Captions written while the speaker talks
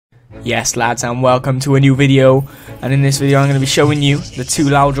Yes lads, and welcome to a new video. And in this video I'm going to be showing you the two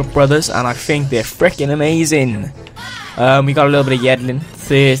Laudrup brothers, and I think they're freaking amazing. We got a little bit of Yedlin,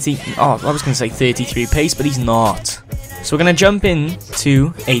 30, I was going to say 33 pace, but he's not. So we're going to jump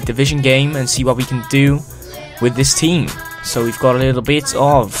into a division game and see what we can do with this team. So we've got a little bit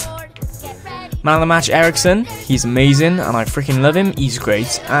of man of the match Ericsson, he's amazing and I freaking love him, he's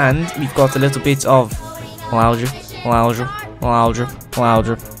great. And we've got a little bit of Laudrup.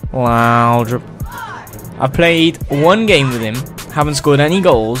 I've played one game with him, haven't scored any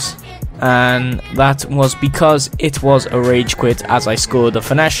goals, and that was because it was a rage quit as I scored a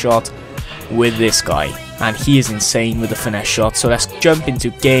finesse shot with this guy, and he is insane with the finesse shot. So let's jump into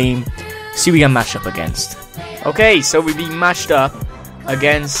game, see who we can match up against. Okay, so we've been matched up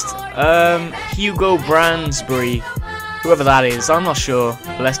against Hugo Bransbury, whoever that is, I'm not sure,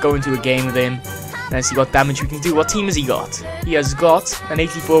 but let's go into a game with him. Let's see what damage we can do. What team has he got? He has got an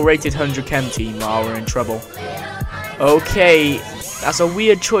 84 rated 100 chem team. Oh, we're in trouble. Okay, that's a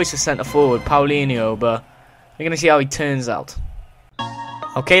weird choice for centre forward, Paulinho, but we're going to see how he turns out.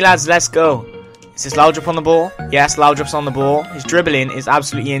 Okay, lads, let's go. Is this Laudrup on the ball? Yes, Laudrup's on the ball. His dribbling is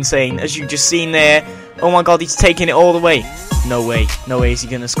absolutely insane, as you've just seen there. Oh my god, he's taking it all the way. No way is he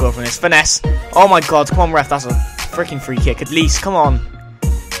going to score from this. Finesse. Oh my god, come on, ref, that's a freaking free kick at least. Come on.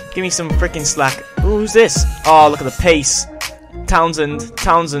 Give me some freaking slack. Ooh, who's this? Oh, look at the pace. Townsend,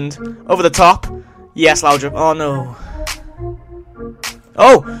 over the top. Yes, Laudrup. Oh, no.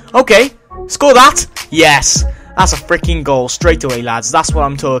 Oh, okay. Score that. Yes. That's a freaking goal straight away, lads. That's what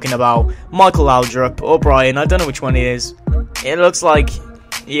I'm talking about. Michael Laudrup or Brian. I don't know which one it is. It looks like...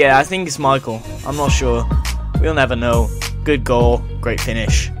 yeah, I think it's Michael. I'm not sure. We'll never know. Good goal. Great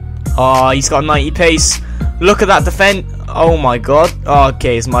finish. Oh, he's got 90 pace. Look at that defend. Oh my god. Oh,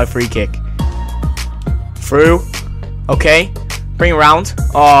 okay, it's my free kick. Through. Okay. Bring it around.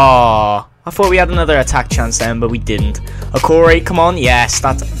 Oh, I thought we had another attack chance then, but we didn't. Akore, come on. Yes,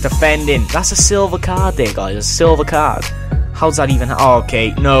 that's defending. That's a silver card there, guys. A silver card. How's that even? Oh,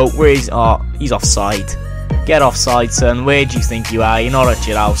 okay. No, where is... oh, he's offside. Get offside, son. Where do you think you are? You're not at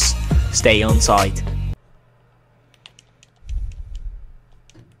your house. Stay onside.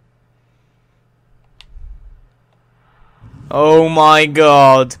 Oh my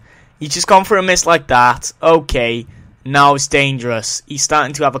god. He's just gone for a miss like that. Okay. Now it's dangerous. He's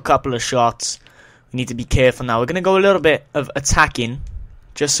starting to have a couple of shots. We need to be careful now. We're going to go a little bit of attacking,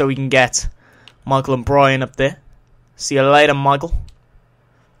 just so we can get Michael and Brian up there. See you later, Michael.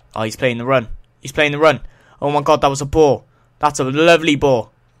 Oh, he's playing the run. He's playing the run. Oh my god, that was a ball. That's a lovely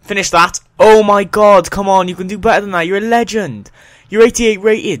ball. Finish that. Oh my god, come on. You can do better than that. You're a legend. You're 88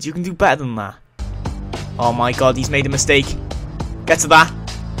 rated. You can do better than that. Oh my god, he's made a mistake. Get to that.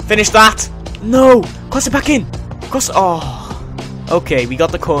 Finish that. No. Cross it back in. Cross. Oh. Okay, we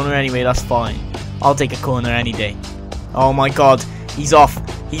got the corner anyway. That's fine. I'll take a corner any day. Oh my god. He's off.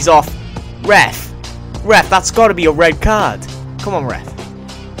 He's off. Ref. Ref, that's got to be a red card. Come on, ref.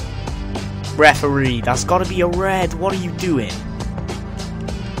 Referee, that's got to be a red. What are you doing?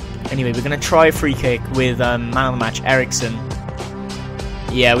 Anyway, we're going to try a free kick with man of the match, Ericsson.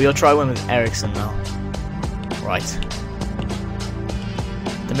 Yeah, we'll try one with Ericsson now. Right.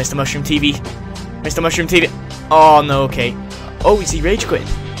 The MrMushroomTV. MrMushroomTV. Oh, no, okay. Oh, is he rage quit?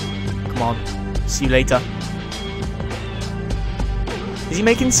 Come on. See you later. Is he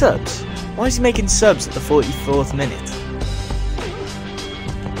making subs? Why is he making subs at the 44th minute?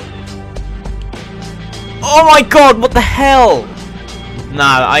 Oh my god, what the hell?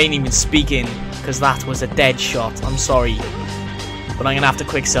 Nah, I ain't even speaking, because that was a dead shot. I'm sorry. But I'm going to have to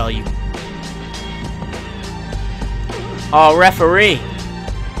quick sell you. Oh, referee.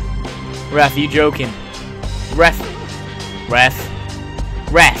 Ref, you joking? Ref,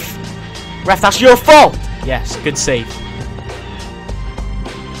 that's your fault. Yes, good save.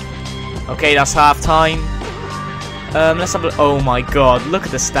 Okay, that's half time. Let's have a... oh my god, look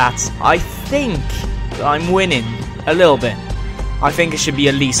at the stats. I think I'm winning a little bit. I think it should be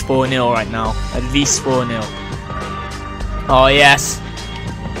at least 4-0 right now. At least 4-0. Oh yes.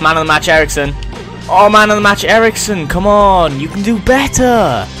 Man of the match, Ericsson. Oh, man of the match, Ericsson. Come on, you can do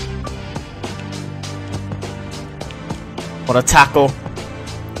better. What a tackle.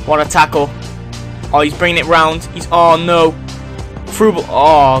 What a tackle. Oh, he's bringing it round. He's... oh, no. Through...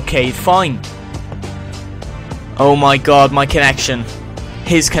 oh, okay, fine. Oh, my God, my connection.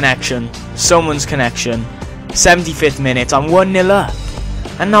 His connection. Someone's connection. 75th minute. I'm 1-0 up.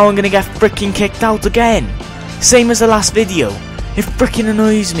 And now I'm going to get freaking kicked out again. Same as the last video. It freaking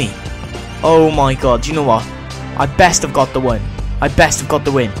annoys me. Oh, my God. Do you know what? I best have got the win. I best have got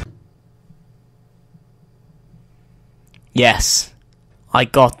the win. Yes. I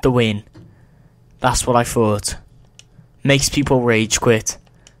got the win. That's what I thought. Makes people rage quit.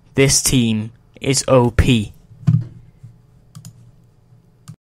 This team is OP.